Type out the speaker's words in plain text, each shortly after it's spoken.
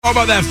How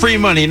about that free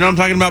money? You know what I'm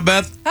talking about,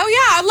 Beth? Oh,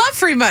 yeah. I love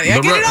free money. I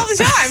get it all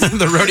the time.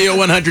 The Rodeo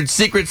 100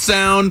 secret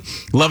sound.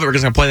 Love it. We're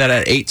just going to play that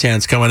at 8:10.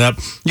 It's coming up.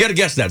 You got to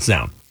guess that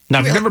sound. Now,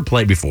 if you've never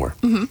played before,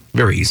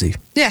 very easy.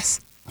 Yes.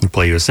 You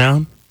play you a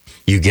sound,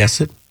 you guess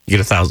it, you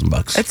get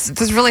 $1,000.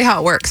 That's really how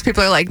it works.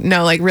 People are like,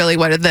 no, like, really,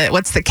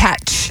 what's the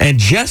catch? And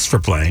just for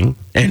playing,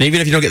 and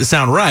even if you don't get the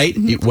sound right,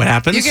 what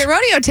happens? You get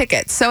rodeo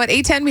tickets. So at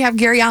 8:10, we have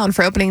Gary Allen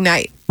for opening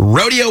night.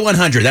 Rodeo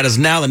 100. That is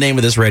now the name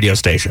of this radio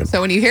station.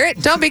 So when you hear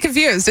it, don't be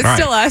confused. It's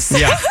still us.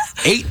 Yeah.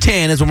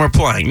 8:10 is when we're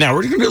playing. Now,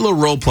 we're going to do a little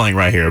role playing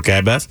right here, okay,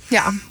 Beth?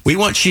 Yeah. We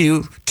want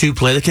you to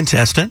play the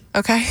contestant.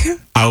 Okay.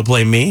 I will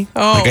play me.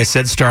 Oh. Like I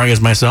said, starring as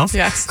myself.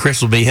 Yes.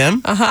 Chris will be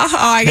him. Uh-huh. Oh,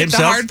 I get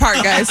Himself. the hard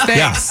part, guys. Thanks.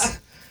 Yeah.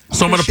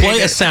 So I'm going to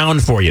play a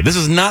sound for you. This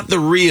is not the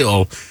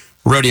real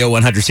Rodeo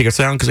 100 secret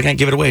sound because I can't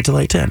give it away until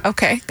 8:10.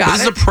 Okay, got it.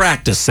 This is a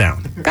practice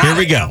sound. Here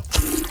we go.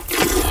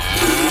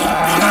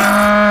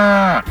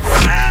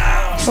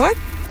 What?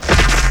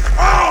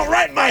 Oh,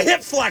 right in my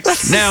hip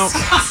flex. Now,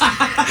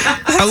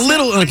 a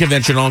little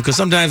unconventional because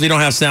sometimes we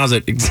don't have sounds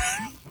that Did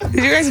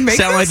you guys make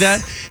sound like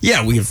that.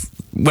 Yeah, we've...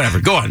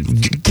 Whatever. Go on.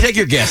 Take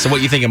your guess of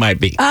what you think it might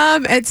be.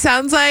 It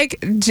sounds like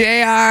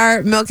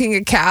JR milking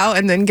a cow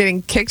and then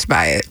getting kicked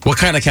by it. What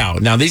kind of cow?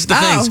 Now, these are the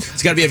things.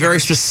 It's got to be a very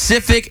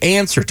specific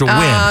answer to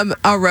win.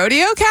 A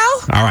rodeo cow?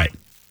 All right.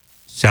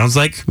 Sounds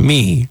like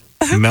me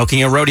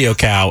milking a rodeo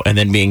cow and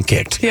then being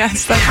kicked.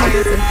 Yes, that's my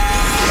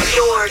answer.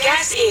 Your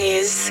guess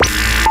is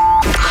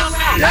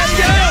correct. Let's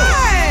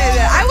go!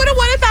 I would have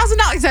won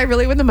 $1,000. Did I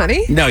really win the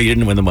money? No, you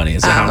didn't win the money.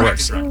 Is that how it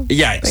works?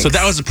 Yeah, so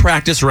that was a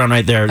practice run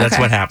right there. That's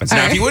Okay. what happens. All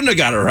Now, right. if you wouldn't have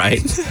got it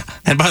right,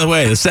 and by the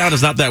way, the sound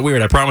is not that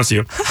weird, I promise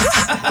you.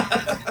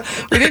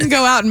 We didn't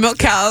go out and milk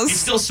cows.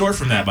 Still sore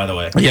from that, by the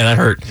way. Yeah, that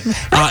hurt.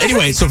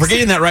 Anyway, so for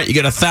getting that right, you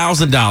get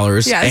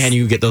 $1,000, Yes. and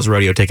you get those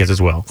rodeo tickets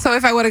as well. So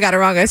if I would have got it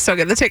wrong, I still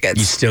get the tickets.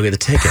 You still get the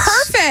tickets.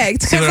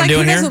 Perfect. See what Because I'm like, who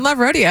doing here? doesn't love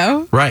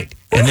rodeo? Right.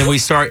 And then we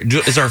start,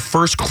 is our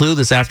first clue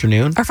this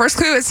afternoon? Our first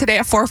clue is today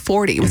at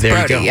 4:40 with There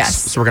Brody. you go.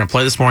 Yes. So we're going to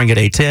play this morning at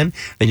 8:10.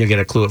 Then you'll get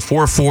a clue at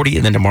 4:40.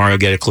 And then tomorrow you'll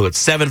get a clue at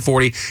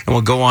 7:40. And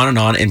we'll go on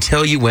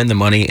until you win the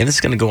money. And this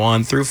is going to go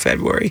on through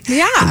February.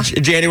 Yeah.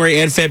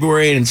 January and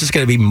February. And it's just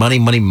going to be money,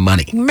 money,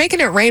 money. Making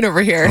it rain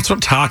over here. That's what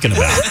I'm talking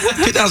about.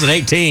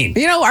 2018.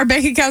 You know, our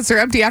bank accounts are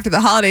empty after the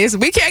holidays.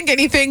 We can't get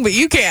anything, but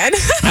you can.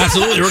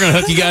 Absolutely. We're going to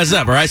hook you guys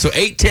up. All right. So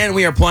 8:10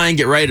 we are playing.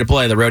 Get ready to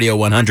play the Rodeo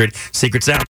 100 Secret Sound.